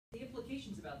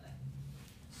implications about that.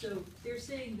 So they're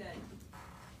saying that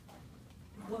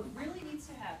what really needs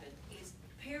to happen is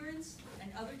parents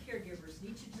and other caregivers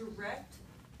need to direct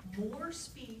more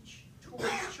speech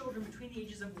towards children between the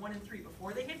ages of 1 and 3,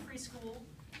 before they hit preschool,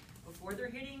 before they're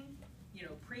hitting,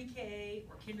 pre-K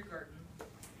or kindergarten,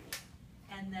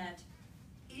 and that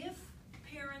if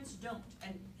parents don't,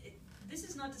 and this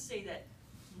is not to say that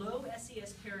low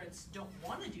SES parents don't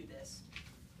want to do this.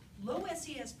 Low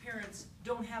SES parents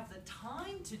don't have the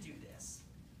time to do this,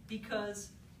 because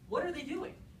what are they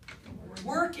doing?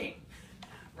 Working,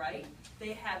 right?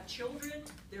 They have children,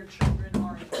 their children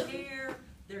are in care,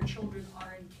 their children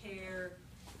are in care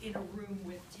in a room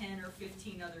with 10 or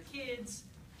 15 other kids.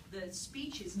 The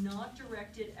speech is not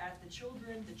directed at the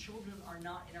children are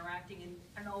not interacting,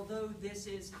 and although this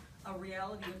is a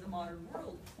reality of the modern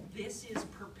world, this is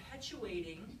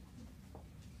perpetuating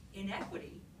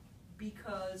inequity,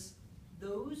 because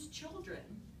those children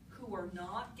who are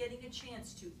not getting a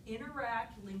chance to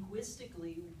interact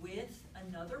linguistically with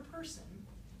another person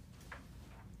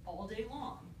all day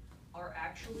long are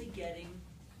actually getting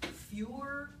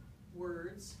fewer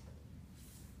words,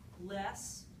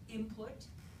 less input,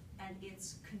 and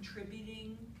it's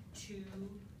contributing to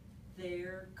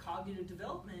their cognitive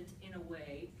development in a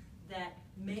way that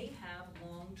may have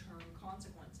long-term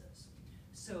consequences.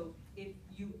 So if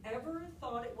you ever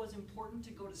thought it was important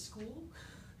to go to school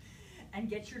and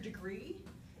get your degree,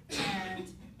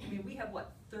 and we have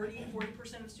what,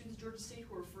 30–40% of students at Georgia State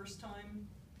who are first-time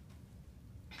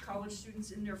college students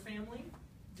in their family,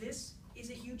 this is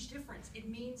a huge difference. It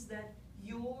means that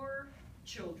your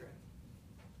children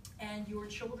and your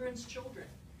children's children,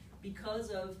 because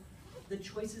of the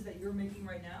choices that you're making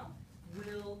right now,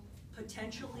 will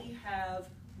potentially have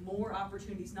more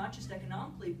opportunities, not just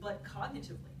economically, but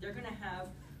cognitively. They're going to have,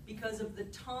 because of the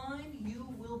time you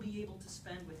will be able to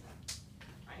spend with them,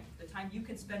 right? The time you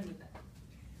can spend with them,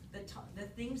 the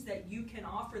things that you can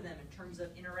offer them in terms of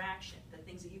interaction, the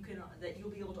things that you'll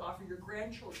be able to offer your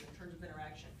grandchildren in terms of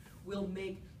interaction, will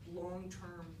make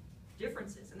long-term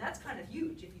differences. And that's kind of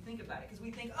huge if you think about it, because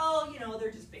we think, oh,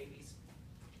 they're just babies.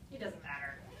 It doesn't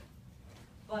matter.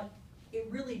 But it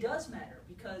really does matter,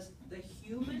 because the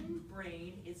human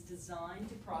brain is designed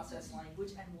to process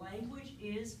language, and language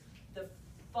is the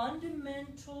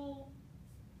fundamental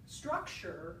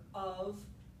structure of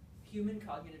human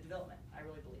cognitive development. I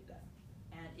really believe that.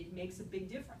 And it makes a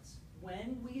big difference.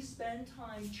 When we spend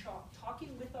time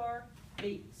talking with our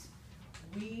babies,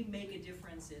 we make a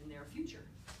difference in their future.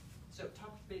 So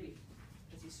talk to the baby,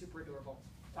 because he's super adorable.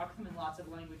 Talk to him in lots of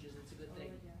languages, it's a good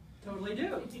thing. Totally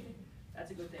do.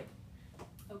 That's a good thing.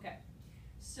 Okay,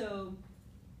 so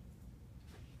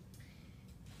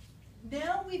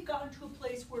now we've gotten to a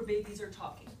place where babies are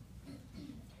talking.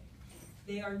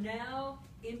 They are now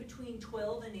in between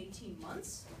 12 and 18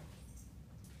 months.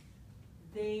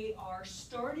 They are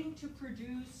starting to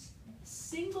produce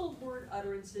single word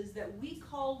utterances that we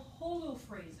call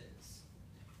holophrases.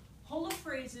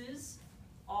 Holophrases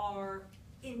are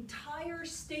entire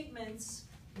statements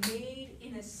made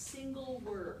in a single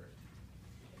word.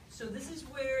 So this is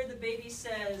where the baby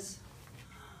says,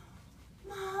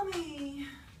 "Mommy,"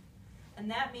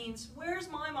 and that means, "Where's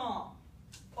my mom?"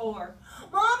 Or,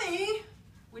 "Mommy,"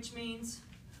 which means,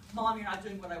 "Mom, you're not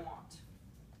doing what I want."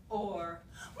 Or,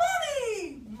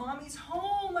 "Mommy, Mommy's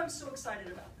home, I'm so excited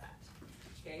about that."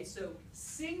 Okay, so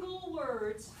single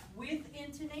words with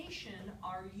intonation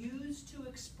are used to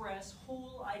express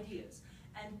whole ideas.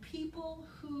 And people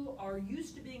who are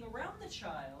used to being around the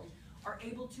child are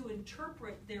able to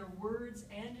interpret their words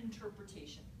and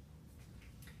interpretation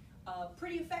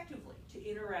pretty effectively to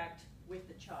interact with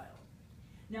the child.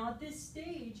 Now at this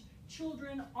stage,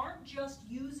 children aren't just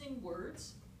using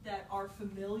words that are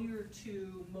familiar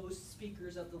to most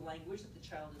speakers of the language that the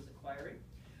child is acquiring,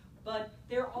 but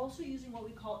they're also using what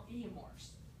we call idiomorphs.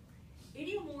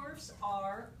 Idiomorphs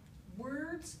are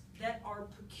words that are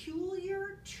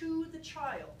peculiar to the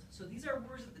child. So these are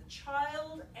words that the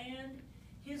child and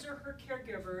his or her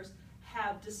caregivers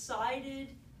have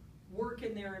decided work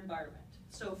in their environment.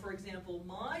 So for example,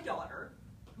 my daughter,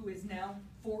 who is now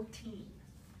 14,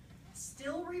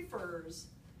 still refers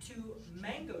to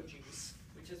mango juice,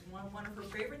 which is one of her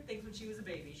favorite things when she was a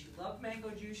baby. She loved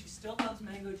mango juice. She still loves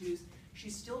mango juice.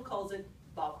 She still calls it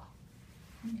baba,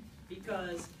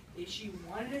 because if she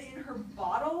wanted it in her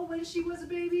bottle when she was a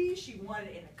baby, she wanted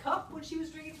it in a cup when she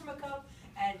was drinking from a cup,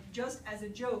 and just as a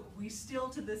joke, we still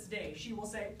to this day, she will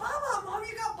say, "Baba, Mom,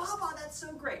 you got baba, that's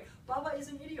so great." Baba is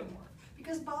an idiomorph,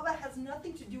 because baba has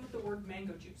nothing to do with the word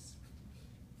mango juice.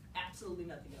 Absolutely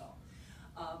nothing at all.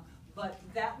 But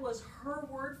that was her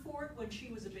word for it when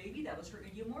she was a baby. That was her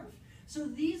idiomorph. So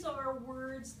these are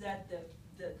words that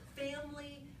the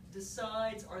family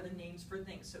decides are the names for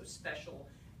things. So special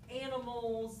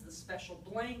animals, the special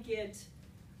blanket,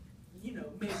 you know,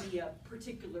 maybe a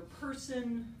particular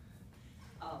person.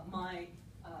 My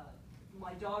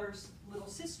daughter's little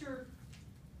sister,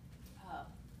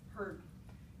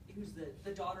 who's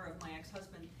the daughter of my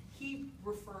ex-husband, she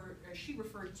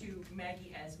referred to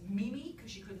Maggie as Mimi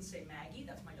because she couldn't say Maggie.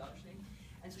 That's my daughter's name.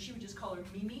 And so she would just call her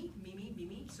Mimi, Mimi,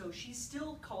 Mimi. So she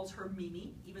still calls her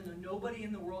Mimi, even though nobody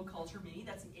in the world calls her Mimi.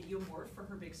 That's an idiomorph for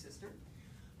her big sister.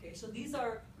 Okay, so these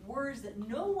are words that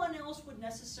no one else would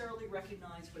necessarily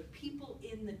recognize, but people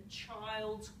in the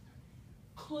child's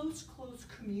close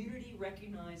community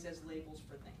recognize as labels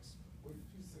for things. What did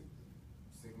you say?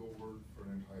 Single word for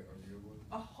an entire word?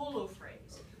 A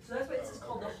holophrase. Okay. So that's why it's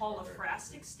called Okay, the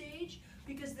holophrastic stage,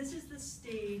 because this is the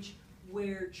stage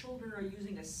where children are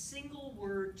using a single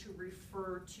word to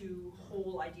refer to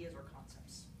whole ideas or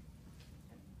concepts.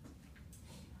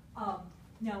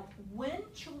 Now, when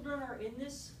children are in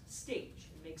this stage,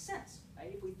 it makes sense,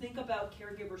 right? If we think about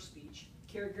caregiver speech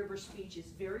is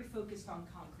very focused on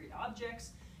concrete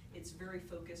objects. It's very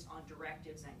focused on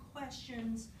directives and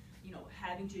questions, you know,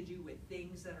 having to do with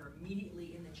things that are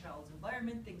immediately in the child's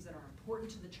environment, things that are important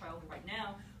to the child right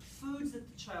now, foods that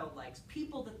the child likes,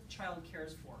 people that the child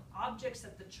cares for, objects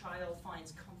that the child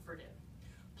finds comfort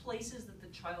in, places that the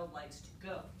child likes to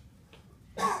go.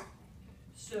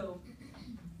 So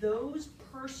those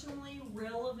personally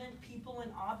relevant people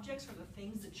and objects are the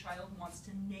things the child wants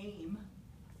to name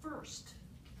first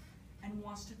and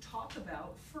wants to talk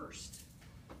about first,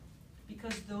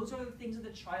 because those are the things that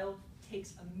the child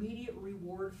takes immediate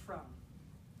reward from.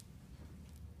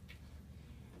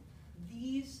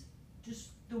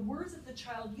 The words that the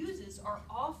child uses are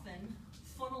often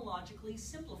phonologically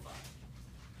simplified.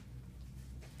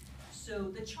 So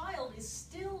the child is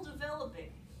still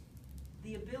developing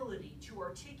the ability to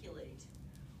articulate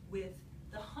with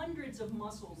the hundreds of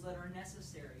muscles that are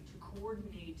necessary to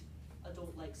coordinate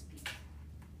adult-like speech.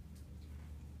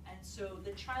 And so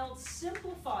the child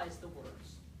simplifies the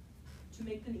words to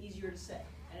make them easier to say.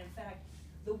 And in fact,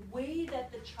 the way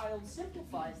that the child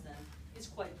simplifies them is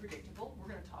quite predictable. We're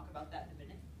going to talk about that in a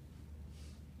minute.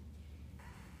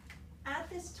 At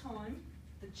this time,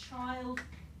 the child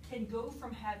can go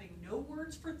from having no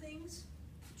words for things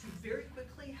to very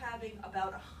quickly having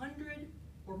about 100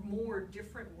 or more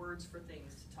different words for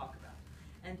things to talk about.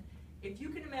 And if you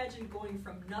can imagine going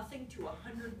from nothing to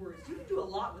 100 words, you can do a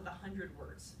lot with 100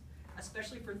 words,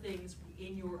 especially for things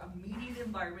in your immediate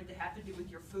environment that have to do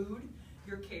with your food,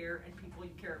 your care, and people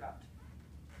you care about.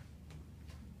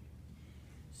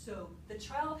 So the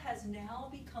child has now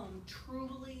become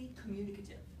truly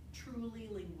communicative, truly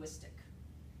linguistic,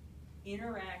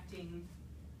 interacting,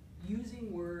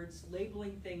 using words,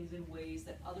 labeling things in ways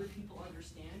that other people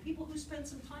understand, and people who spend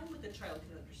some time with the child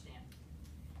can understand.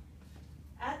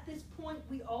 At this point,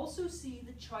 we also see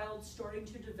the child starting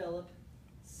to develop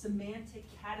semantic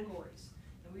categories.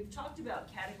 And we've talked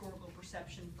about categorical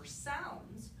perception for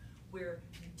sounds, where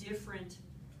different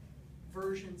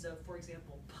versions of, for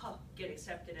example, p get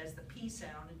accepted as the p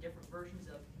sound, and different versions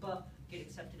of b get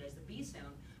accepted as the b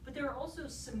sound. But there are also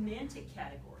semantic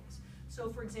categories. So,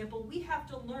 for example, we have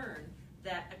to learn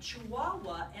that a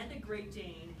Chihuahua and a Great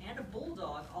Dane and a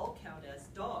Bulldog all count as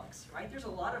dogs, right? There's a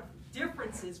lot of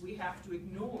differences we have to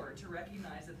ignore to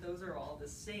recognize that those are all the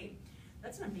same.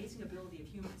 That's an amazing ability of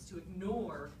humans, to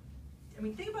ignore. I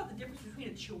mean, think about the difference between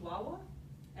a Chihuahua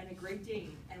and a Great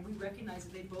Dane, and we recognize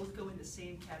that they both go in the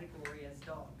same category as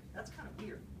dog. That's kind of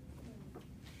weird.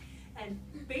 And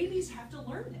babies have to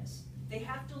learn this. They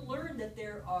have to learn that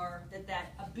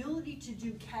that ability to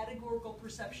do categorical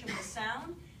perception with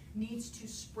sound needs to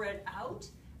spread out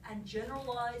and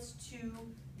generalize to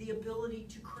the ability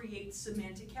to create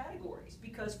semantic categories.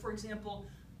 Because, for example,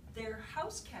 their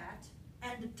house cat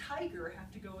and a tiger have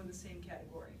to go in the same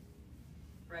category,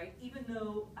 right? Even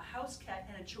though a house cat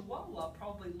and a Chihuahua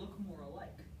probably look more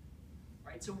alike,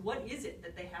 right? So what is it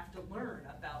that they have to learn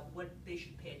about what they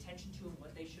should pay attention to and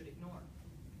what they should ignore?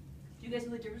 Do you guys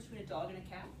know the difference between a dog and a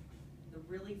cat? The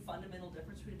really fundamental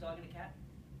difference between a dog and a cat?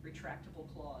 Retractable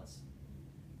claws.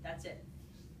 That's it.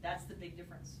 That's the big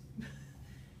difference.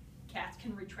 Cats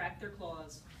can retract their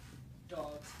claws,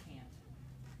 dogs can't.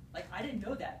 Like, I didn't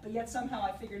know that, but yet somehow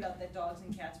I figured out that dogs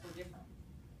and cats were different.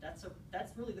 That's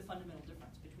really the fundamental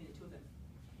difference between the two of them.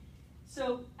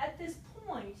 So at this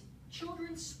point,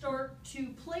 children start to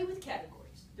play with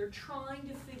categories. They're trying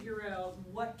to figure out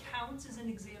what counts as an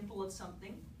example of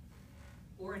something,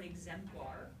 or an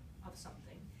exemplar of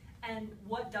something, and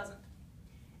what doesn't.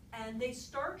 And they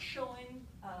start showing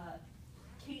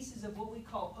cases of what we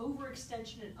call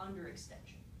overextension and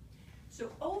underextension. So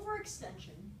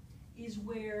overextension is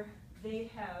where they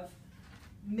have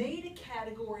made a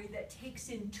category that takes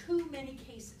in too many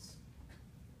cases.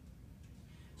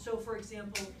 So for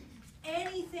example,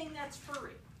 anything that's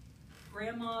furry,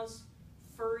 grandma's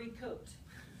furry coat,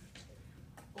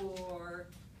 or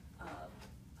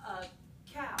a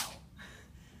cow,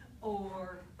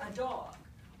 or a dog,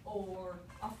 or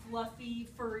a fluffy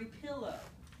furry pillow.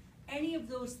 Any of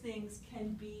those things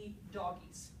can be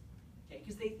doggies, okay?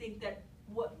 Because they think that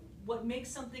what makes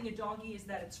something a doggy is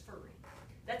that it's furry.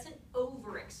 That's an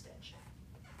overextension.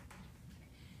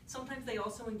 Sometimes they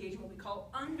also engage in what we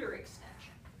call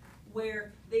underextension,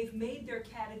 where they've made their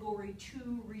category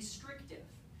too restrictive.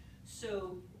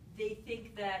 So they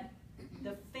think that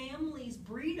the family's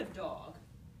breed of dog,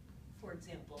 for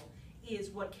example, is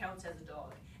what counts as a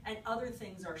dog, and other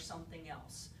things are something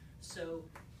else. So,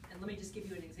 and let me just give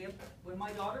you an example. When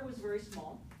my daughter was very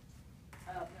small,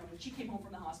 when she came home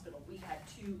from the hospital, we had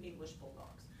 2 English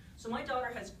bulldogs. So my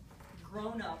daughter has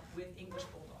grown up with English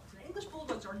bulldogs. And English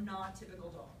bulldogs are not typical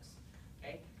dogs.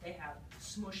 Okay? They have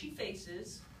smushy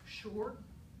faces, short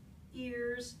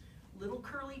ears, little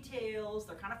curly tails.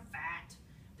 They're kind of fat.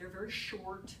 They're very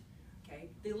short. Okay?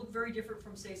 They look very different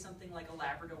from, say, something like a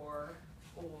Labrador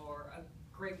or a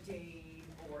Great Dane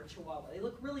or a Chihuahua. They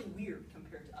look really weird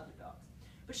compared to other dogs.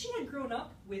 But she had grown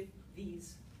up with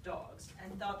these dogs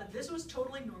and thought that this was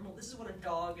totally normal. This is what a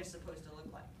dog is supposed to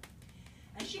look like.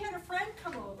 And she had a friend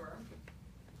come over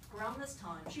around this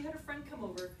time. She had a friend come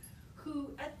over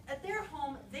who, at their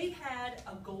home, they had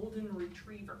a golden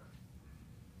retriever.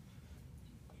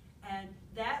 And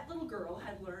that little girl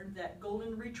had learned that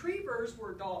golden retrievers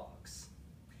were dogs.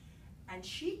 And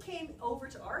she came over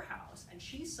to our house and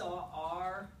she saw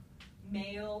our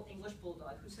male English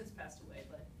bulldog, who since passed away,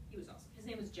 but he was awesome. His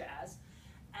name was Jazz.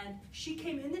 And she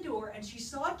came in the door and she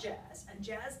saw Jazz, and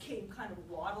Jazz came kind of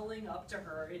waddling up to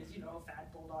her, his,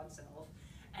 fat bulldog self,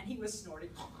 and he was snorting,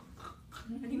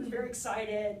 and he was very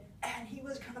excited, and he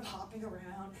was kind of hopping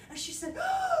around, and she said,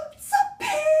 "Oh, it's a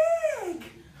pig!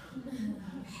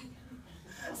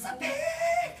 It's a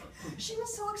pig!" She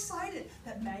was so excited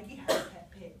that Maggie had a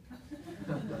pet pig.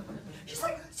 She's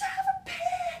like, "I have a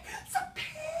pig! It's a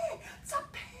pig! It's a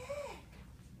pig!"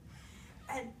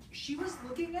 And she was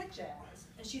looking at Jazz,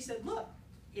 and she said, "Look,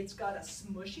 it's got a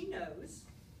smushy nose,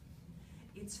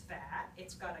 it's fat,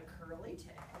 it's got a curly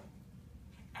tail,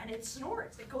 and it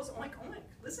snorts. It goes oink oink.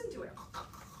 Listen to it.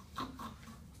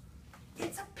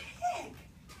 It's a pig,"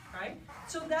 right?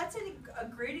 So that's a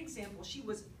great example. She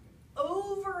was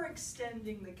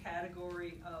overextending the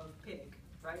category of pig,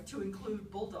 right, to include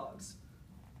bulldogs.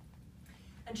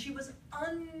 And she was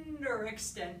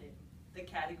underextending the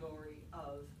category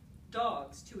of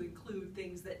dogs to include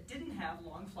things that didn't have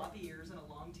long floppy ears and a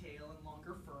long tail and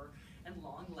longer fur and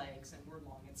long legs and were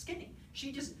long and skinny.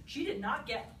 She did not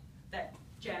get that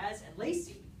Jazz and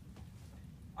Lacey,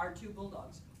 our 2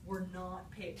 bulldogs, were not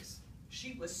pigs.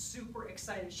 She was super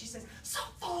excited. She says, "It's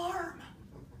a farm!"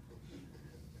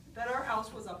 That our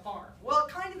house was a farm. Well,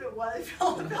 kind of it was. It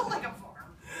felt like a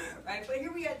farm, right? But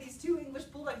here we had these 2 English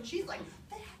bulldogs, and she's like,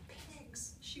 "They had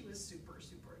pigs." She was super,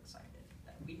 super excited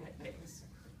that we had pigs.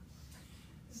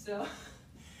 So,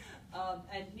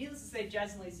 and needless to say,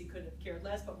 Jazz and Lacey couldn't have cared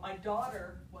less, but my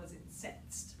daughter was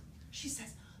incensed. She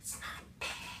says, "It's not a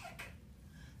pig,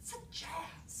 it's a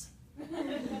Jazz."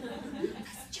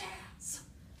 That's Jazz.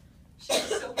 She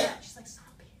was so mad. She's like, "It's not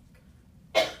a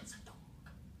pig, it's a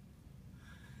dog."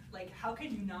 Like, how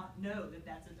can you not know that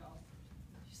that's a dog?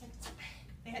 She's like, "It's a pig."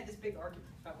 They had this big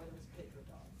argument about whether it was a pig or a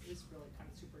dog. It was really kind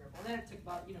of super nervous. And then it took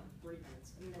about, 30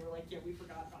 minutes. And they were like, "Yeah, we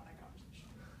forgot about that conversation."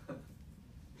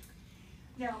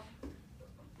 Now,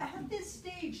 at this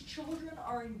stage, children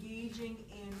are engaging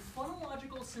in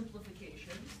phonological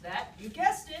simplifications that, you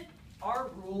guessed it, are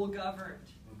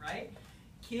rule-governed, right?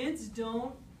 Kids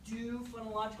don't do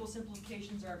phonological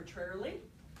simplifications arbitrarily.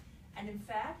 And in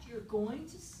fact, you're going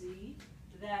to see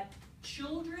that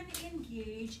children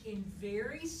engage in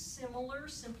very similar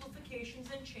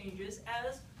simplifications and changes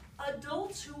as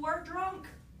adults who are drunk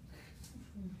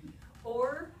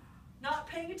or not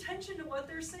paying attention to what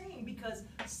they're saying, because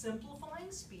simplifying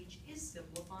speech is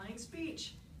simplifying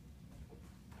speech.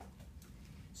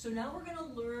 So now we're going to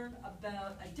learn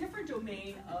about a different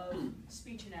domain of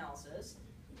speech analysis,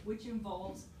 which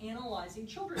involves analyzing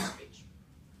children's speech.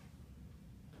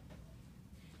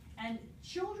 And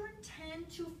children tend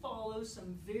to follow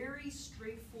some very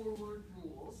straightforward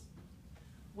rules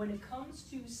when it comes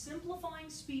to simplifying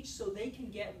speech so they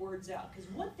can get words out. Because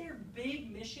what their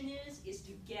big mission is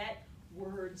to get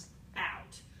words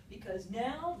out. Because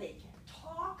now they can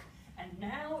talk And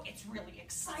now it's really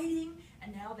exciting,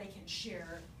 and now they can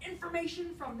share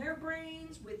information from their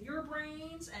brains with your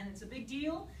brains, and it's a big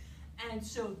deal. And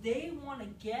so they want to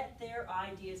get their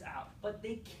ideas out, but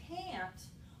they can't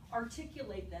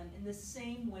articulate them in the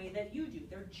same way that you do.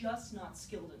 They're just not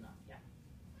skilled enough yet.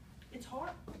 It's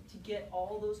hard to get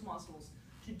all those muscles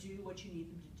to do what you need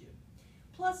them to do.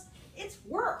 Plus, it's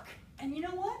work. And you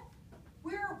know what?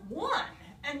 We're one,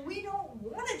 and we don't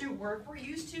want to do work. We're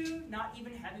used to not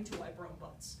even having to wipe our own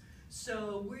butts.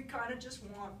 So we kind of just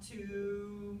want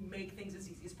to make things as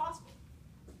easy as possible.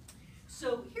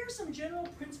 So here's some general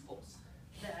principles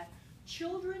that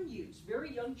children use,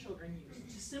 very young children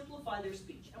use, to simplify their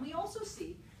speech. And we also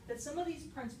see that some of these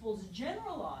principles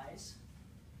generalize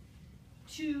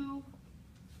to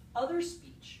other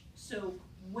speech. So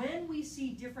when we see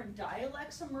different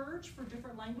dialects emerge for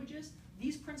different languages,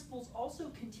 these principles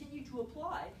also continue to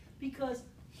apply because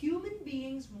human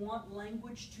beings want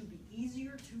language to be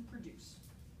easier to produce.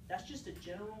 That's just a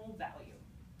general value.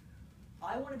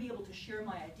 I want to be able to share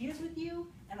my ideas with you,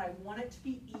 and I want it to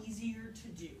be easier to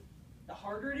do. The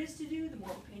harder it is to do, the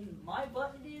more pain in my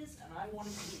butt it is, and I want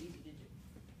it to be easy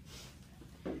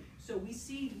to do. So we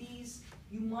see these,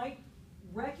 you might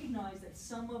recognize that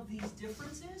some of these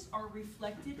differences are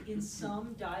reflected in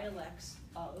some dialects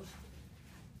of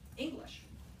English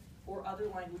or other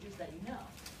languages that you know.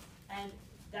 And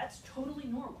that's totally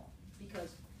normal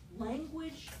because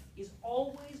language is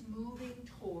always moving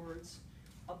towards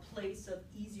a place of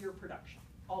easier production,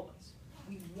 always.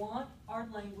 We want our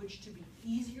language to be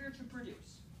easier to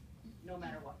produce, no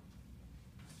matter what.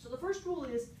 So the first rule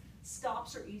is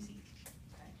stops are easy.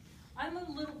 Okay? I'm a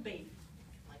little baby,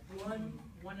 like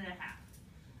one and a half.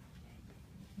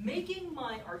 Making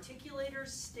my articulators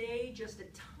stay just a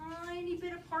tiny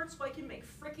bit apart so I can make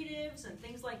fricatives and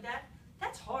things like that,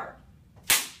 that's hard.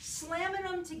 Slamming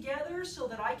them together so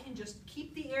that I can just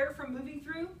keep the air from moving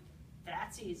through,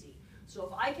 that's easy. So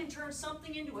if I can turn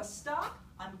something into a stop,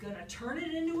 I'm going to turn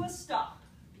it into a stop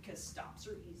because stops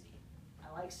are easy.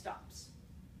 I like stops.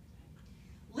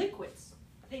 Liquids,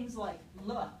 things like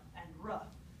l and r,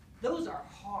 those are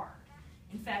hard.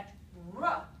 In fact,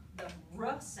 r, the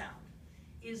r sound,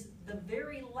 is the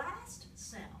very last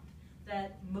sound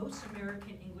that most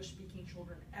American English-speaking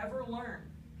children ever learn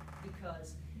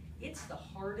because it's the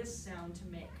hardest sound to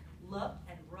make. L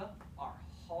and r are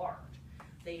hard.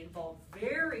 They involve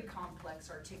very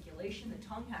complex articulation. The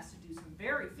tongue has to do some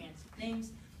very fancy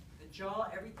things. The jaw,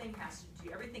 everything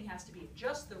has to be in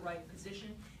just the right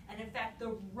position. And in fact,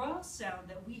 the r sound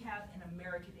that we have in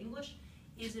American English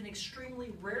is an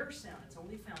extremely rare sound. It's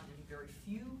only found in very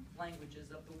few languages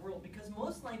of the world because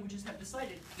most languages have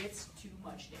decided it's too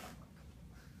much damn work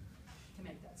to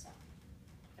make that sound.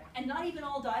 Okay? And not even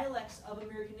all dialects of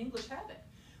American English have it,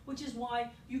 which is why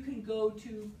you can go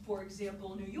to, for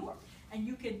example, New York, and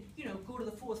you can, go to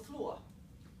the fourth floor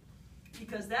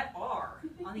because that R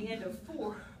on the end of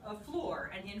floor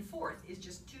and in fourth is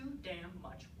just too damn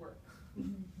much work.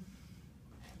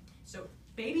 So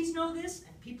babies know this,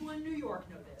 and people in New York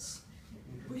know this.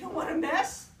 We don't want to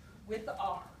mess with the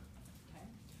R. Okay?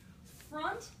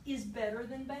 Front is better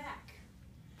than back.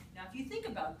 Now, if you think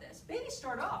about this, babies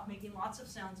start off making lots of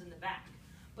sounds in the back.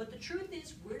 But the truth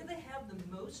is, where do they have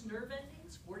the most nerve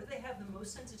endings? Where do they have the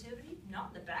most sensitivity? Not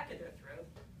in the back of their throat.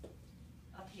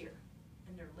 Up here,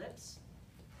 in their lips,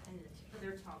 and the tip of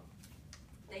their tongue.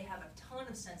 They have a ton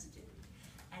of sensitivity.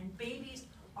 And babies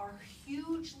are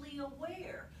hugely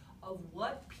aware of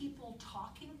what people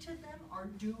talking to them are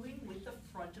doing with the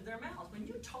front of their mouth. When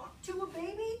you talk to a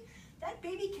baby, that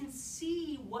baby can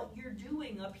see what you're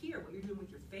doing up here, what you're doing with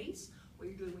your face, what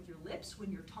you're doing with your lips,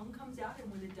 when your tongue comes out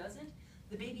and when it doesn't.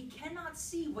 The baby cannot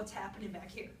see what's happening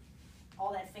back here,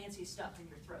 all that fancy stuff in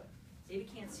your throat. Baby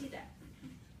can't see that.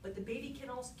 But the baby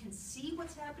can see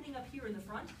what's happening up here in the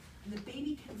front, and the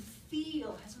baby can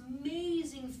feel, has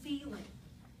amazing feeling.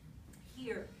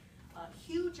 Here,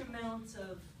 huge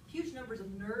numbers of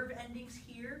nerve endings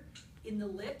here in the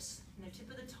lips and the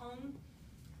tip of the tongue.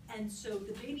 And so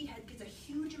the baby gets a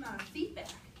huge amount of feedback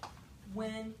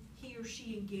when he or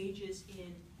she engages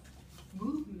in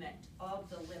movement of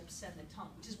the lips and the tongue,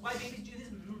 which is why babies do this.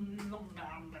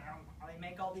 They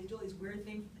make all these weird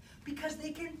things because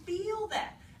they can feel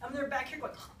that. And they're back here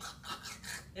going,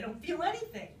 they don't feel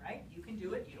anything, right? You can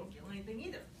do it, you don't feel anything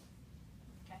either.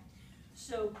 Okay?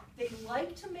 So they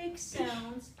like to make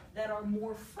sounds that are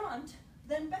more front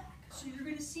than back. So you're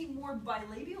going to see more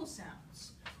bilabial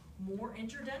sounds, more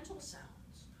interdental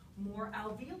sounds, more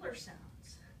alveolar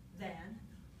sounds than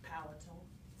palatal,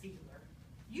 velar,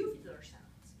 uvular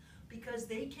sounds, because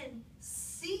they can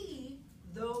see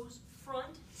those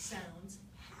front sounds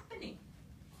happening.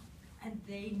 and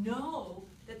they know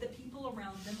that the people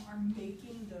around them are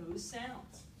making those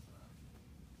sounds.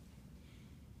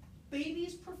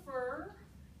 Babies prefer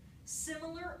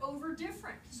similar over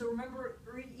different. So remember,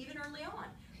 even early on,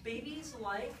 babies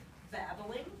like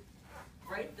babbling,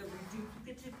 right? The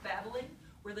reduplicative babbling,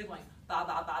 where they're going ba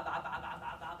ba ba ba ba ba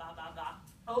ba ba ba ba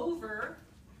ba over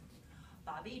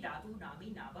ba be da boo na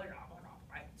me na ba ra ba ra,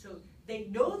 right? So they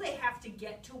know they have to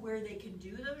get to where they can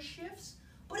do those shifts,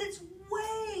 but it's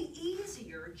way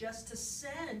easier just to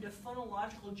send a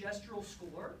phonological gestural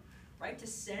score, right? To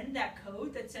send that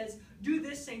code that says, do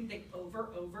this same thing over,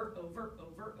 over, over,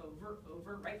 over, over,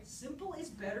 over, right? Simple is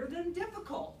better than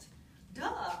difficult.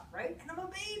 Duh, right? And I'm a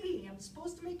baby. I'm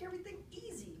supposed to make everything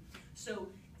easy. So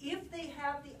if they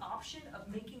have the option of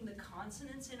making the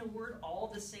consonants in a word all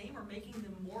the same or making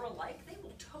them more alike, they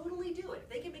will totally do it. If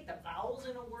they can make the vowels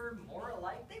in a word more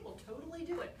alike, they will totally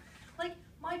do it. Like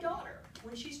my daughter,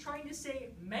 when she's trying to say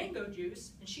mango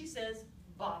juice, and she says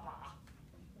baba,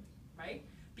 right?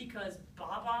 Because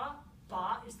baba,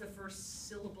 ba is the first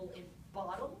syllable in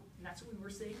bottle, and that's what we were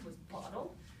saying was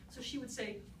bottle. So she would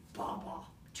say baba.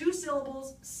 2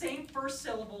 syllables, same first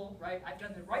syllable, right? I've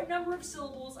done the right number of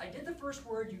syllables. I did the first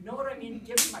word. You know what I mean?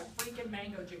 Give me my freaking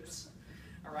mango juice.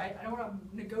 All right? I don't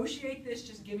want to negotiate this.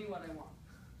 Just give me what I want.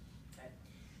 Okay.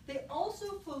 They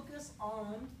also focus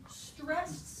on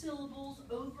stressed syllables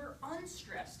over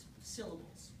unstressed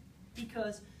syllables,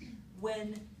 because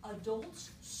when adults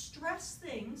stress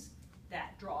things,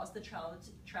 that draws the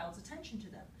child's attention to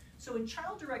them. So in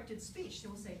child-directed speech, they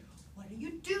will say, "What are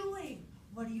you doing?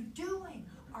 What are you doing?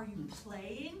 Are you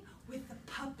playing with the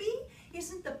puppy?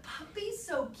 Isn't the puppy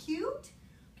so cute?"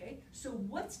 Okay, so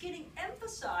what's getting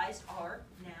emphasized are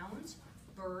nouns,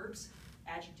 verbs,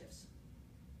 adjectives.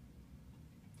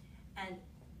 And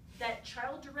that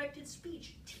child-directed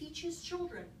speech teaches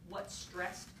children what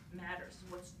stressed matters.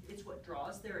 It's what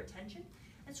draws their attention.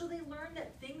 And so they learn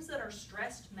that things that are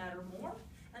stressed matter more,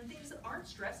 and things that aren't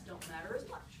stressed don't matter as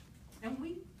much. And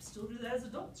we still do that as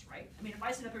adults, right? I mean, if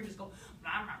I sit up here and just go,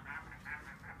 rah, rah, rah, rah, rah,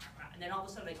 rah, rah, and then all of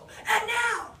a sudden I go, and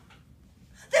now,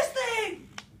 this thing,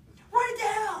 write it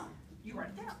down. You write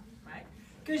it down, right?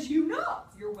 Because you know,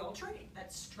 you're well trained,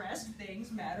 that stressed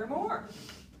things matter more.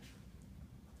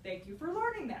 Thank you for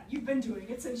learning that. You've been doing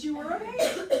it since you were a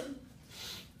baby.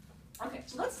 Okay,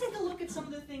 so let's take a look at some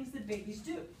of the things that babies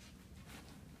do.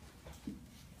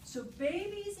 So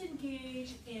babies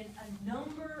engage in a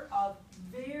number of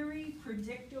very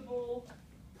predictable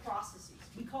processes.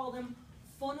 We call them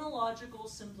phonological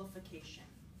simplification.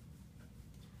 Okay.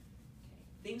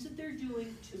 Things that they're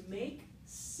doing to make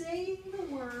saying the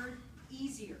word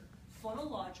easier.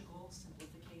 Phonological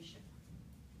simplification.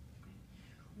 Okay.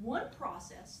 One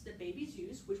process that babies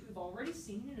use, which we've already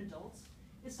seen in adults,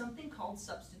 is something called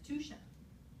substitution.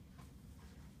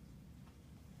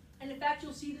 And in fact,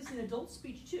 you'll see this in adult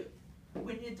speech too.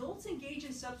 When adults engage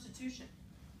in substitution,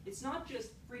 it's not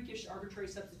just freakish, arbitrary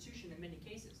substitution in many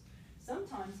cases.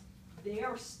 Sometimes they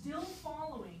are still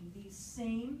following these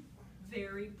same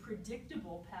very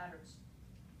predictable patterns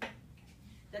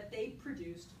that they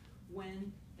produced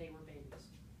when they were babies.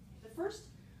 The first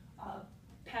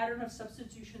pattern of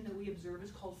substitution that we observe is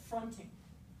called fronting.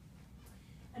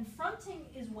 And fronting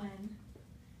is when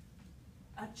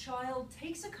a child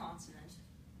takes a consonant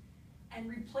and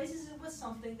replaces it with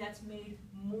something that's made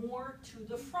more to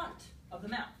the front of the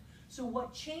mouth. So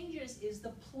what changes is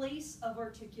the place of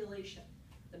articulation.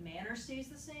 The manner stays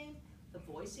the same, the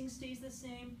voicing stays the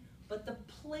same, but the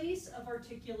place of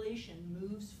articulation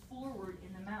moves forward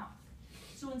in the mouth.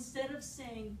 So instead of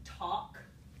saying talk,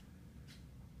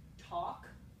 talk,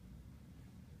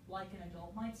 like an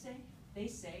adult might say, they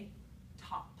say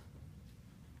top.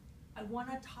 I want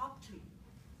to talk to you.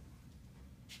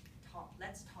 Talk,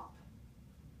 let's talk.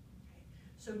 Okay.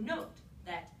 So note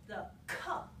that the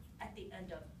k at the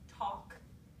end of talk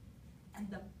and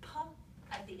the p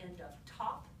at the end of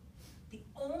top, the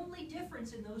only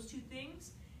difference in those two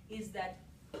things is that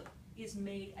p is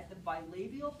made at the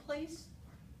bilabial place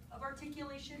of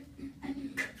articulation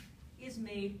and k is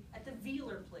made at the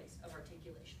velar place of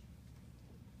articulation.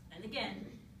 And again,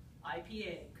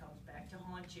 IPA comes back to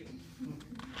haunt you.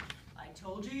 I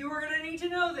told you were going to need to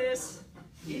know this.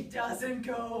 It doesn't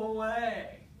go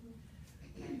away.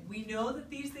 We know that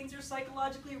these things are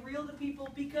psychologically real to people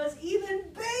because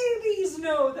even babies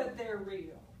know that they're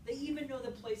real. They even know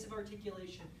the place of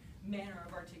articulation, manner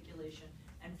of articulation,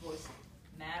 and voicing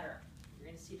matter. You're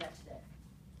going to see that today.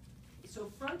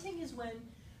 So fronting is when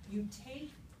you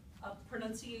take a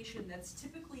pronunciation that's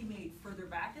typically made further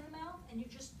back in the mouth and you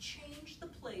just change the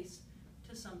place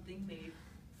to something made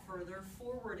further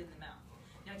forward in the mouth.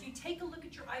 Now if you take a look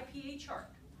at your IPA chart,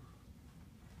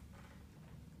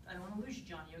 I don't want to lose you,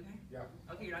 Johnny, okay? Yeah.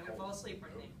 Okay, you're not going to fall asleep or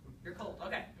anything. You're cold.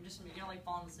 Okay, you don't like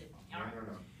falling asleep on me. All right.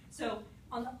 No. So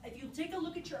if you take a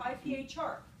look at your IPA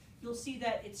chart, you'll see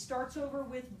that it starts over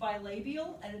with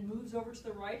bilabial and it moves over to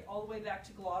the right all the way back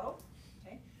to glottal.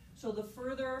 Okay? So the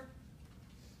further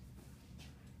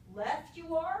left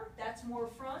you are, that's more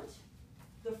front.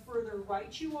 The further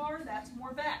right you are, that's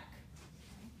more back.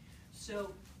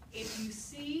 So if you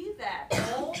see that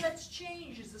all that's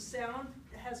changed is the sound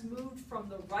has moved from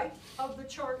the right of the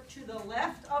chart to the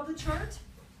left of the chart,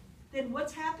 then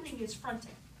what's happening is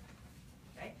fronting.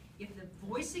 Okay? If the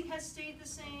voicing has stayed the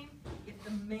same, if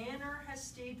the manner has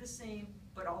stayed the same,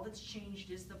 but all that's changed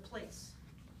is the place.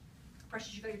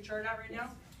 Precious, you got your chart out right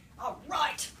now? All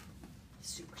right!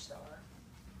 Superstar.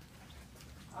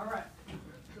 All right.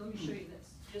 So let me show you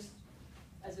this, just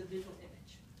as a visual image.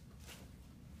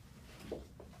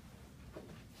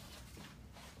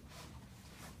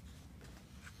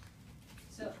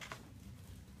 So,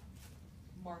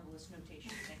 marvelous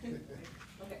notation, thank you.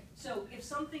 Okay, so if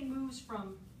something moves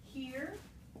from here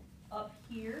up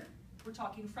here, we're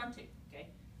talking fronting, okay?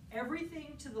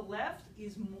 Everything to the left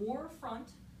is more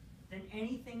front than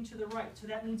anything to the right. So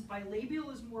that means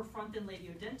bilabial is more front than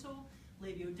labiodental,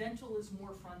 labiodental is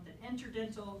more front than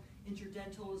interdental,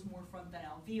 interdental is more front than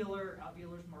alveolar,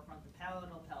 alveolar is more front than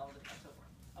palatal, palatal, and so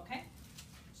forth, okay?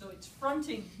 So it's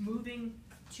fronting moving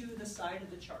to the side of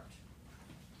the chart.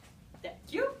 Thank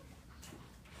you.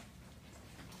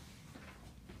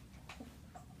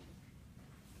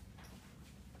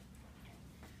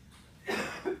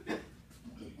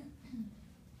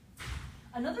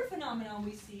 Another phenomenon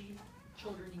we see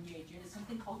children engage in is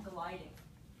something called gliding.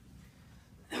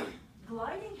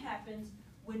 Gliding happens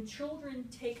when children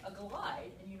take a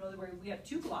glide, and you know where we have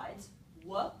two glides,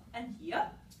 wha and ya,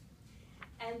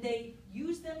 and they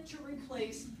use them to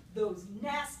replace those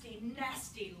nasty,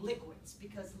 nasty liquids,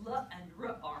 because la and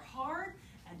r are hard,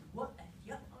 and wa and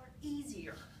ya are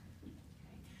easier. Okay?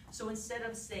 So instead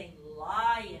of saying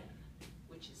lion,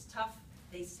 which is tough,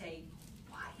 they say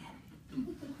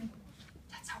lion.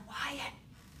 That's a lion.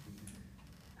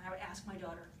 And I would ask my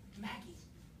daughter, Maggie,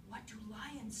 what do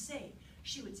lions say?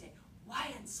 She would say,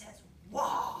 lion says,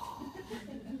 wah.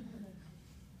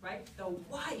 Right? The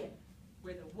lion,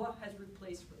 where the wa has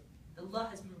replaced with, the la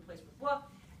has been replaced with wa,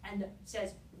 and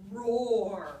says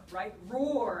roar, right?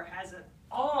 Roar has an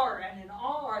R and an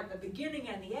R at the beginning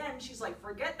and the end. She's like,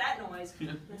 forget that noise.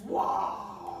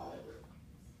 Wow.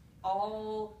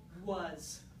 All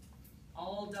was.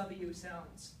 All W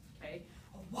sounds, okay?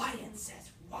 A lion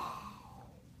says wow.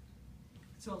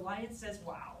 So a lion says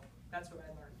wow. That's what I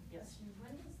learned. Yes?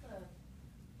 When does the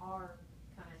R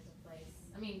come into place?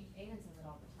 I mean, Aiden says it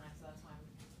all the time, so that's why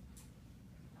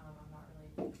I'm not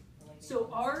really related. So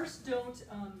R's don't,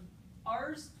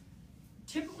 R's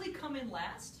typically come in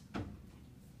last.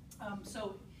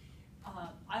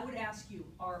 I would ask you,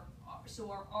 are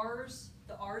R's,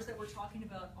 the R's that we're talking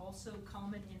about also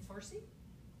common in Farsi?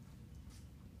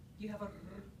 You have a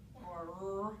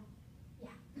or Yeah.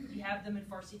 You have them in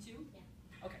Farsi too?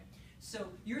 Yeah. Okay. So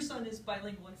your son is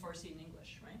bilingual in Farsi and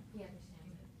English, right? He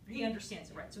understands it. He understands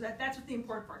it, right? So that's what the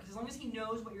important part, because as long as he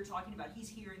knows what you're talking about, he's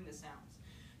hearing the sounds.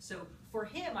 So for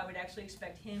him, I would actually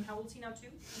expect him, how old is he now, 2?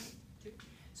 2.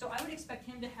 So I would expect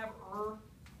him to have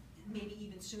maybe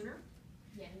even sooner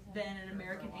Yeah, than an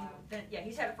American English. Yeah,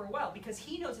 he's had it for a while because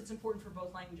he knows it's important for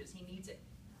both languages. He needs it.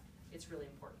 It's really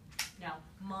important. Now,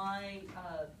 my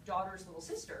daughter's little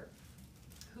sister,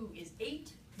 who is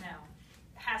 8 now,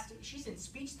 she's in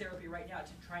speech therapy right now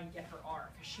to try and get her R,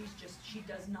 because she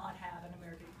does not have an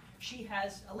American, she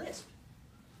has a lisp.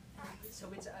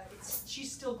 So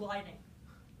she's still gliding,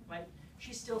 right?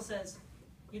 She still says,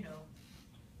 you know,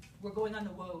 we're going on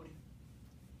the road,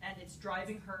 and it's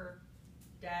driving her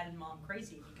dad and mom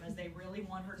crazy because they really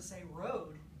want her to say road.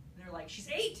 And they're like, she's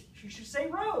 8, she should say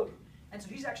road. And so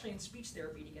he's actually in speech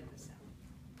therapy to get this sound.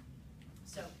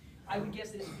 So I would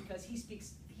guess that it's because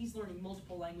he's learning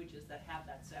multiple languages that have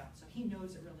that sound. So he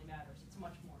knows it really matters. It's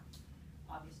much more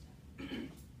obvious to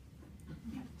him.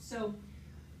 So,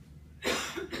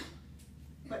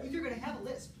 but if you're going to have a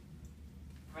lisp,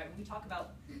 right, when we talk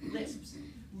about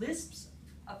lisps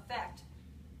affect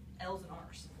L's and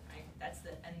R's, right?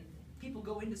 And people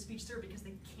go into speech therapy because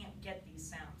they can't get these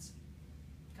sounds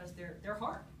because they're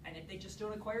hard. And if they just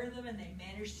don't acquire them and they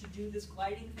manage to do this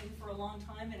gliding thing for a long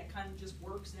time and it kind of just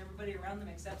works and everybody around them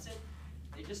accepts it,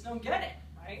 they just don't get it,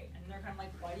 right? And they're kind of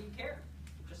like, why do you care?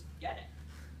 Just get it.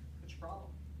 What's your problem?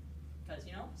 Because,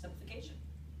 you know, simplification.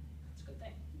 It's a good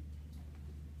thing.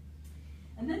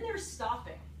 And then there's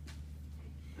stopping.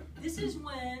 This is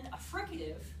when a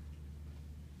fricative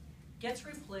gets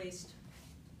replaced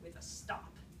with a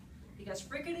stop. because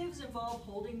fricatives involve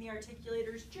holding the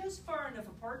articulators just far enough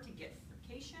apart to get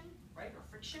frication, right, or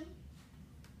friction.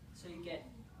 So you get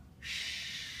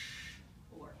sh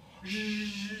or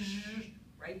zzz,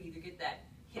 right? You either get that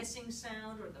hissing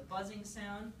sound or the buzzing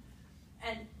sound.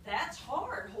 And that's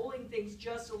hard, holding things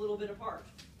just a little bit apart,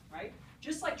 right?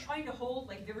 Just like trying to hold,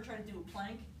 like if you ever tried to do a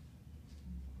plank,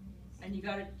 and you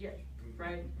got to, yeah,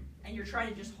 right? And you're trying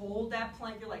to just hold that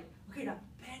plank, you're like, okay, now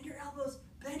bend your elbows,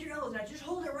 now just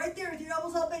hold it right there with your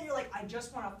elbows up, and you're like, I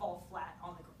just want to fall flat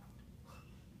on the ground,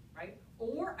 right?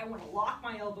 Or I want to lock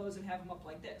my elbows and have them up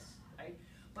like this, right?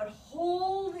 But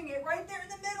holding it right there in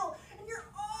the middle, and your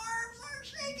arms are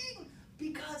shaking,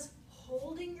 because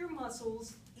holding your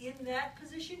muscles in that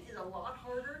position is a lot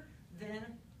harder than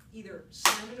either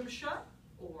slamming them shut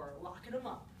or locking them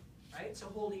up, right? So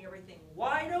holding everything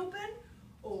wide open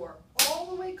or all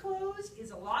the way closed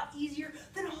is a lot easier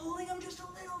than holding them just a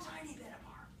little tiny bit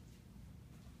apart.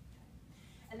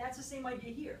 And that's the same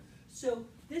idea here. So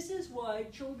this is why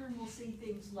children will say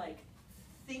things like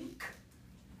think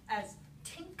as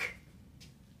tink.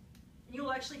 And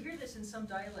you'll actually hear this in some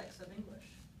dialects of English,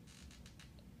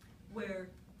 where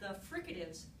the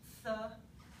fricatives, th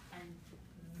and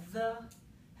the,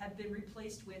 have been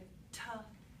replaced with t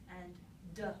and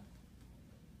d.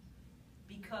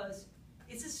 Because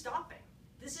this is stopping.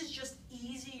 This is just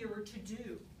easier to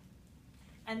do.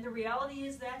 And the reality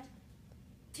is that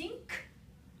tink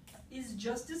is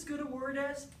just as good a word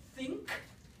as think.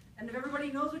 And if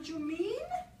everybody knows what you mean,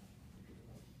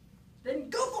 then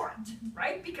go for it,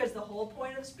 right? Because the whole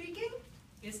point of speaking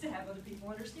is to have other people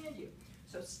understand you.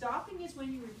 So stopping is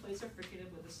when you replace a fricative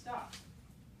with a stop.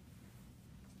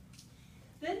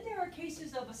 Then there are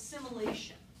cases of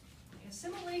assimilation.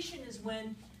 Assimilation is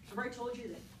when, I've already told you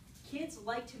that kids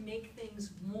like to make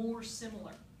things more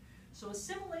similar. So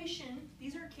assimilation,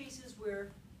 these are cases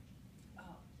where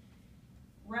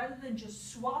rather than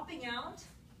just swapping out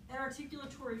an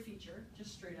articulatory feature,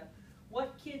 just straight up,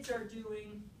 what kids are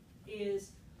doing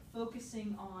is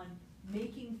focusing on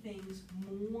making things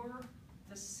more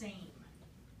the same.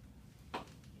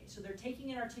 Okay, so they're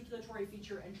taking an articulatory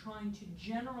feature and trying to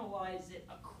generalize it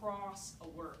across a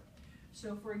word.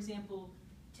 So for example,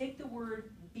 take the word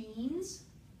beans,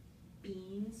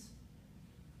 beans.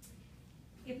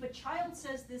 If a child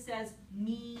says this as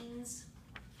means,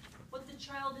 what the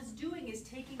child is doing is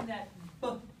taking that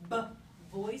b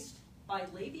voiced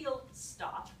bilabial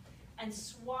stop and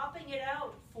swapping it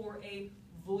out for a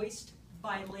voiced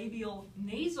bilabial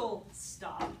nasal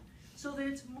stop so that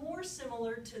it's more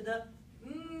similar to the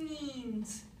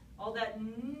means, all that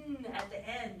n at the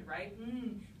end, right?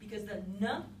 Because the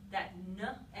n, that n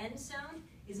end sound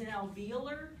is an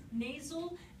alveolar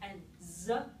nasal, and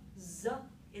z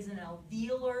is an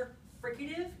alveolar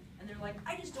fricative, and they're like,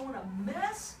 I just don't want to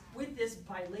mess with this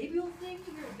bilabial thing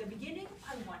here at the beginning.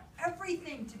 I want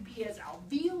everything to be as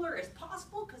alveolar as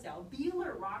possible because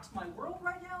alveolar rocks my world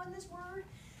right now in this word.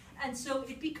 And so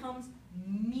it becomes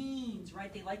means,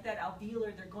 right? They like that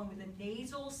alveolar. They're going with a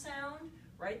nasal sound,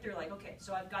 right? They're like, okay,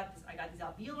 so I got these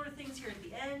alveolar things here at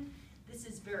the end. This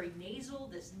is very nasal,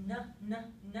 this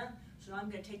n. So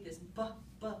I'm going to take this b,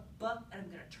 and I'm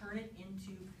going to turn it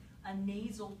into a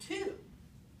nasal too,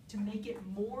 to make it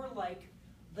more like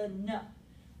the n.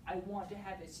 I want to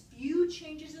have as few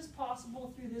changes as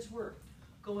possible through this word,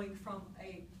 going from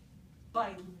a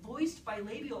voiced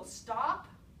bilabial stop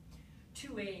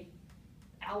to a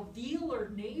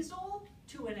alveolar nasal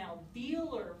to an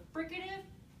alveolar fricative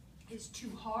is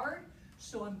too hard.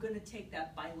 So I'm going to take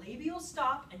that bilabial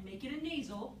stop and make it a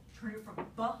nasal, turn it from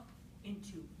b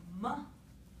into m.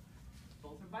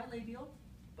 Both are bilabial,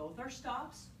 both are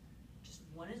stops. Just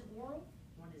one is oral,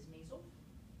 one is nasal.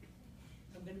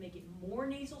 So I'm going to make it more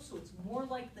nasal so it's more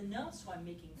like the n, so I'm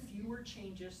making fewer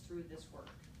changes through this word.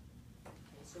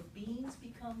 Okay, so beans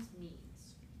becomes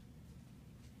means.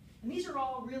 And these are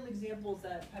all real examples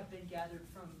that have been gathered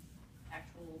from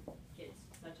actual kids,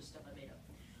 not just stuff I made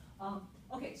up.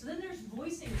 Okay, so then there's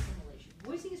voicing assimilation.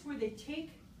 Voicing is where they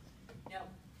take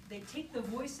the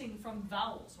voicing from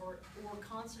vowels or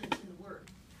consonants in the word,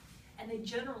 and they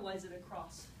generalize it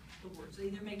across the word. So they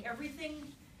either make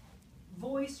everything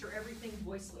voiced or everything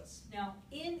voiceless. Now,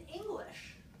 in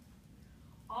English,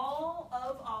 all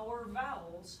of our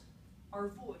vowels are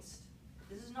voiced.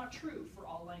 This is not true for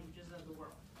all languages of the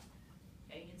world.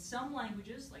 Okay? In some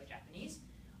languages, like Japanese,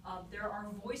 there are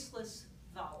voiceless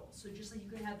vowels. So just like you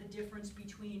can have the difference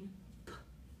between p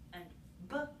and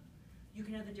b, you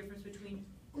can have the difference between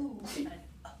oo and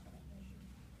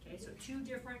Okay, so two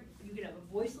different, you can have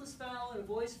a voiceless vowel and a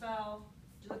voiced vowel,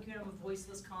 just like you can have a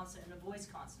voiceless consonant and a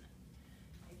voiced consonant.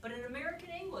 Okay, but in American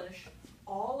English,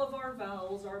 all of our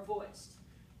vowels are voiced.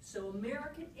 So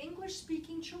American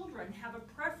English-speaking children have a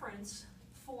preference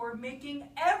for making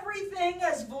everything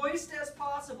as voiced as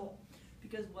possible.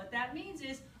 Because what that means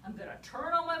is I'm going to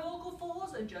turn on my vocal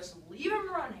folds and just leave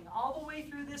them running all the way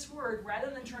through this word rather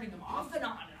than turning them off and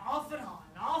on and off and on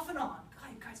and off and on. God,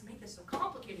 you guys make this so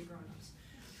complicated, grown-ups.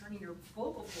 Turning your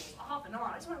vocal folds off and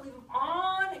on. I just want to leave them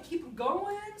on and keep them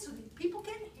going so that people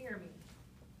can hear me.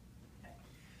 Okay.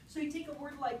 So you take a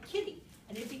word like kitty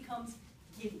and it becomes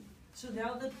giddy. So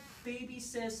now the baby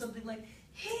says something like,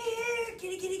 here,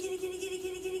 kitty, kitty, kitty, kitty, kitty,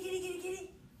 kitty, kitty, kitty, kitty,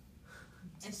 kitty.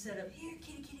 Instead of here,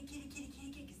 kitty, kitty, kitty, kitty,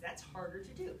 kitty, kitty, because that's harder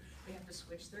to do. They have to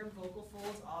switch their vocal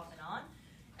folds off and on,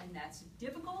 and that's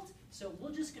difficult. So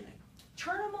we're just going to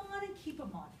turn them on and keep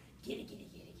them on. Kitty, kitty,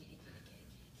 kitty, kitty, kitty, kitty,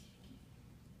 kitty,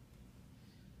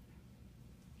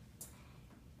 kitty.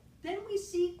 Then we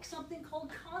see something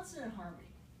called consonant harmony.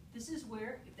 This is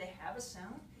where, if they have a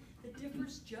sound that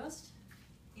differs just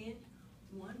in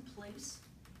one place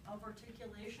of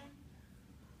articulation,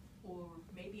 or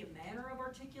maybe a manner of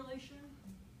articulation,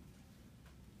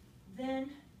 then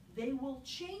they will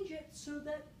change it so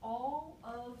that all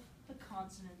of the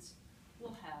consonants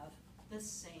will have the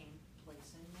same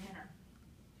place and manner.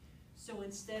 So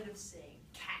instead of saying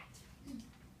cat,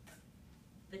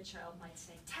 the child might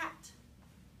say tat.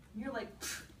 And you're like,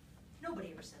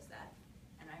 nobody ever says that.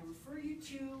 And I refer you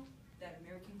to that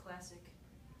American classic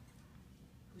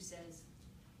who says,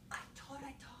 I taught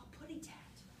putty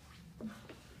tat.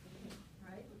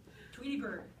 Right? Tweety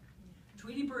Bird.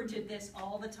 Tweety Bird did this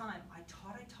all the time. I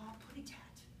taught putty tat.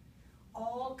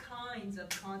 All kinds of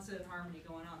consonant harmony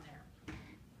going on there. Okay.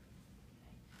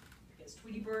 Because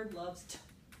Tweety Bird loves t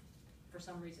for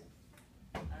some reason.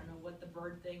 I don't know what the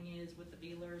bird thing is with the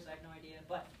feelers, I have no idea,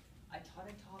 but I taught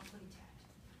putty tat.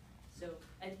 So,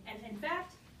 and in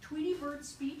fact, Tweety Bird's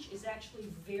speech is actually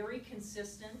very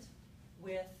consistent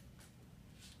with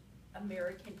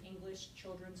American English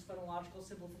children's phonological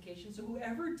simplification. So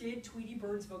whoever did Tweety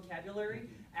Bird's vocabulary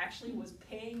actually was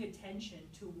paying attention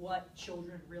to what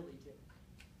children really do.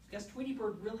 Because Tweety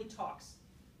Bird really talks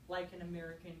like an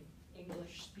American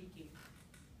English speaking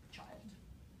child,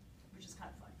 which is kind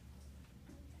of fun.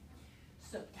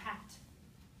 So cat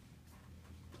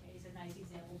is a nice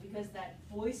example because that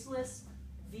voiceless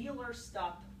velar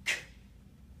stop,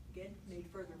 again made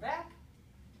further back,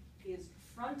 is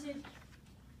fronted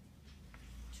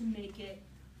to make it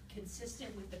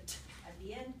consistent with the t at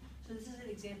the end. So this is an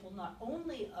example not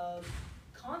only of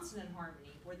consonant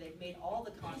harmony, where they've made all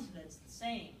the consonants the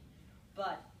same,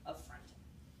 but of fronting.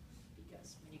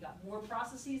 Because when you got more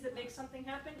processes that make something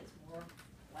happen, it's more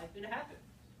likely to happen.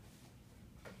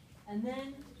 And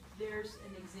then there's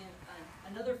an example,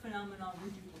 another phenomenon,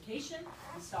 reduplication.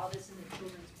 We saw this in the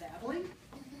children's babbling,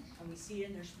 and we see it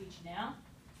in their speech now,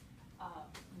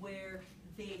 where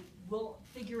they will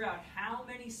figure out how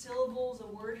many syllables a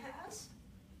word has,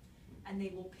 and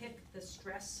they will pick the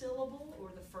stressed syllable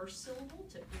or the first syllable,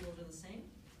 typically those are the same,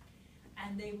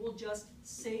 and they will just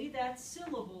say that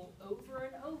syllable over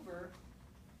and over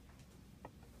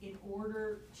in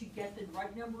order to get the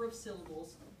right number of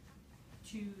syllables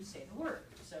to say the word.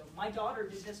 So my daughter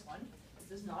did this one.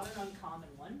 This is not an uncommon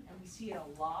one, and we see it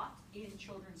a lot in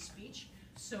children's speech.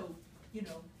 So, you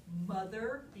know,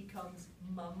 mother becomes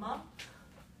mama,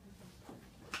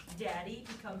 daddy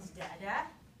becomes dada,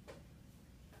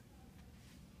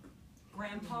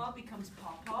 grandpa becomes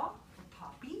papa or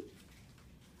poppy,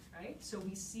 right? So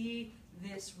we see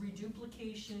this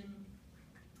reduplication.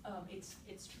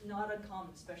 It's not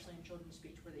uncommon, especially in children's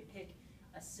speech, where they pick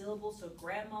a syllable. So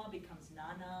grandma becomes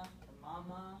nana or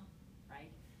mama,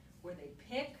 right? Where they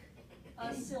pick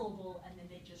a syllable and then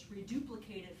they just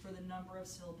reduplicate it for the number of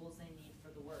syllables they need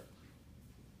for the word.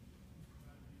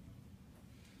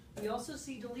 We also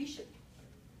see deletion.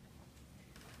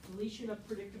 Deletion of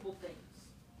predictable things.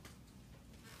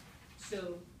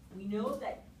 So we know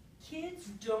that kids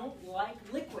don't like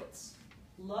liquids.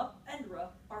 L and r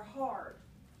are hard.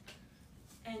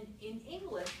 And in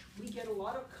English, we get a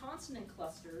lot of consonant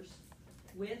clusters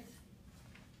with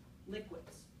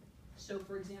liquids. So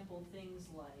for example, things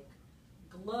like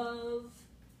glove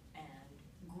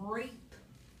and grape,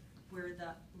 where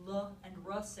the l and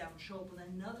r sound show up with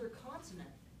another consonant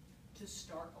to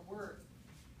start a word.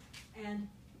 And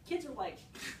kids are like,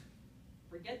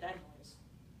 forget that noise.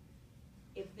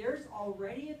 If there's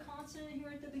already a consonant here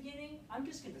at the beginning, I'm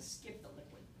just going to skip the liquid.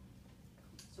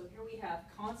 So here we have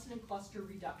consonant cluster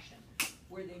reduction,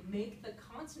 where they make the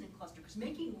consonant cluster, because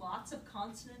making lots of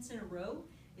consonants in a row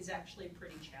is actually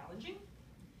pretty challenging.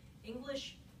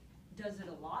 English does it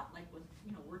a lot, like with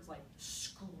words like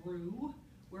screw,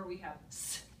 where we have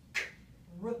s, k,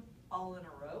 r, all in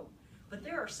a row. But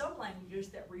there are some languages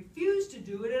that refuse to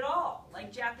do it at all,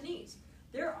 like Japanese.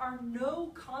 There are no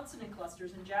consonant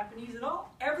clusters in Japanese at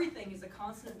all. Everything is a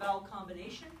consonant-vowel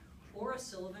combination or a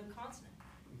syllabant consonant.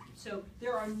 So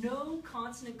there are no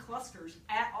consonant clusters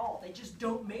at all. They just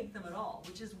don't make them at all,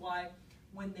 which is why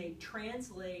when they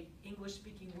translate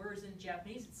English-speaking words in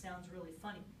Japanese, it sounds really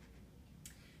funny.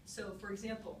 So, for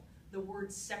example, the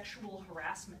word sexual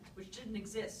harassment, which didn't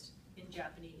exist in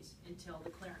Japanese until the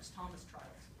Clarence Thomas trials.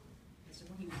 And so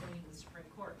when he was running the Supreme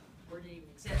Court, the word didn't even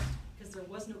exist, because there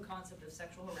was no concept of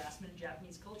sexual harassment in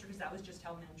Japanese culture, because that was just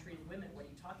how men treated women. What are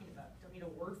you talking about? Don't need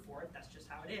a word for it, that's just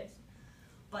how it is.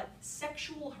 But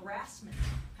sexual harassment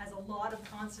has a lot of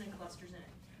consonant clusters in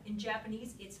it. In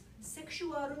Japanese, it's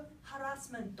sexual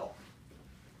harassmento,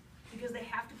 because they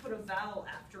have to put a vowel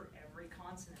after every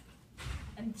consonant.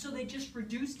 And so they just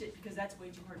reduced it, because that's way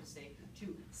too hard to say,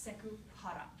 to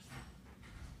sekuhara.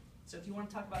 So if you want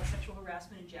to talk about sexual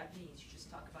harassment in Japanese, you just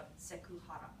talk about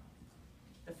sekuhara.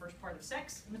 The first part of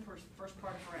sex and the first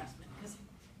part of harassment. Because,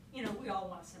 you know, we all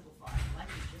want to simplify. Life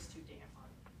is just too damn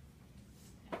hard.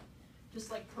 Okay.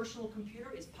 Just like personal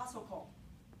computer is pasokon.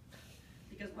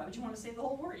 Because why would you want to say the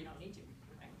whole word? You don't need to.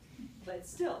 Right? But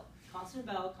it's still consonant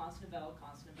vowel, consonant vowel,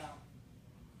 consonant vowel.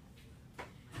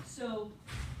 So,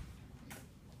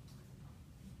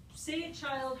 say a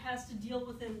child has to deal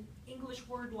with an English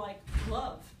word like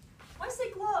glove. Why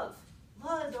say glove?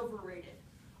 Love is overrated.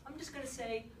 I'm just going to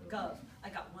say gov. I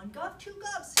got one gov, two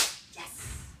govs.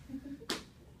 Yes!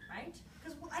 Right?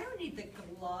 Because I don't need the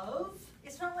glove.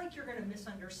 It's not like you're going to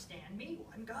misunderstand me.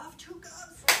 One gov, two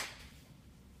govs.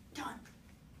 Done.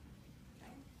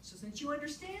 Okay? So since you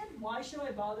understand, why should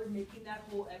I bother making that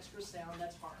whole extra sound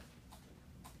that's hard?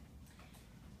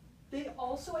 They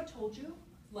also, I told you,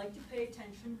 like to pay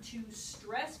attention to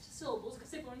stressed syllables,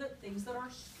 because they've learned that things that are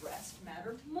stressed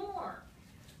matter more.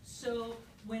 So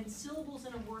when syllables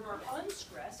in a word are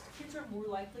unstressed, kids are more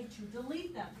likely to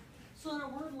delete them. So in a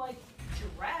word like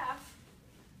giraffe,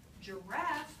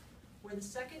 giraffe, where the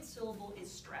second syllable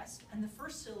is stressed and the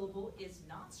first syllable is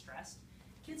not stressed,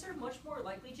 kids are much more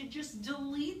likely to just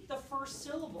delete the first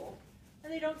syllable,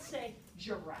 and they don't say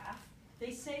giraffe,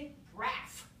 they say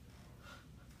raff.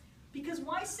 Because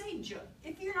why say j?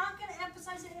 If you're not going to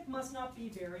emphasize it, it must not be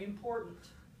very important.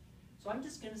 So I'm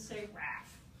just going to say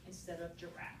raff instead of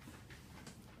giraffe.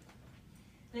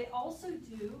 They also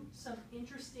do some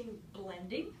interesting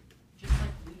blending, just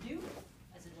like we do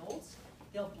as adults.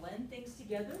 They'll blend things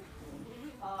together.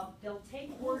 They'll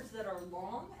take words that are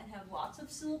long and have lots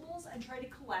of syllables and try to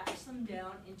collapse them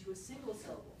down into a single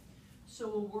syllable.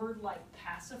 So a word like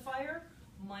pacifier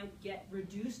might get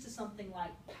reduced to something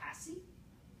like passy,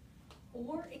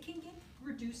 or it can get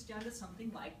reduced down to something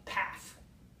like path.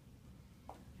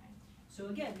 Okay. So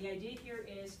again, the idea here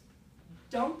is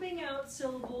dumping out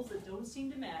syllables that don't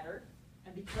seem to matter,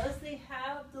 and because they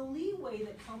have the leeway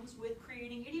that comes with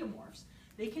creating idiomorphs,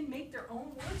 they can make their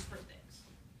own words for things.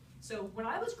 So when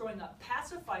I was growing up,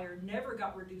 pacifier never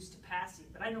got reduced to passy,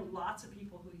 but I know lots of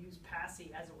people who use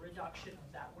passy as a reduction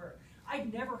of that word.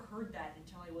 I'd never heard that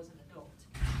until I was an adult,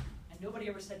 and nobody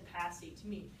ever said passy to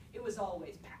me. It was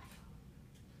always path.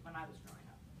 When I was growing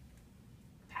up.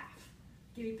 Path.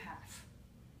 Give me path.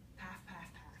 Path,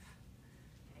 path, path.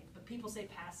 Okay. But people say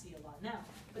passy a lot now.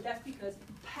 But that's because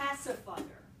pacifier.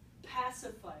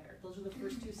 Pacifier. Those are the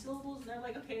first two syllables, and they're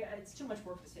like, okay, it's too much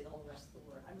work to say the whole rest of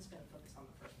the word. I'm just going to focus on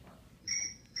the first part.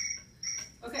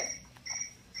 Okay.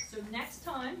 So next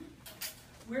time,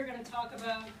 we're going to talk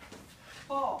about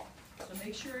fall. So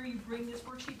make sure you bring this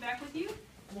worksheet back with you,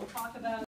 and we'll talk about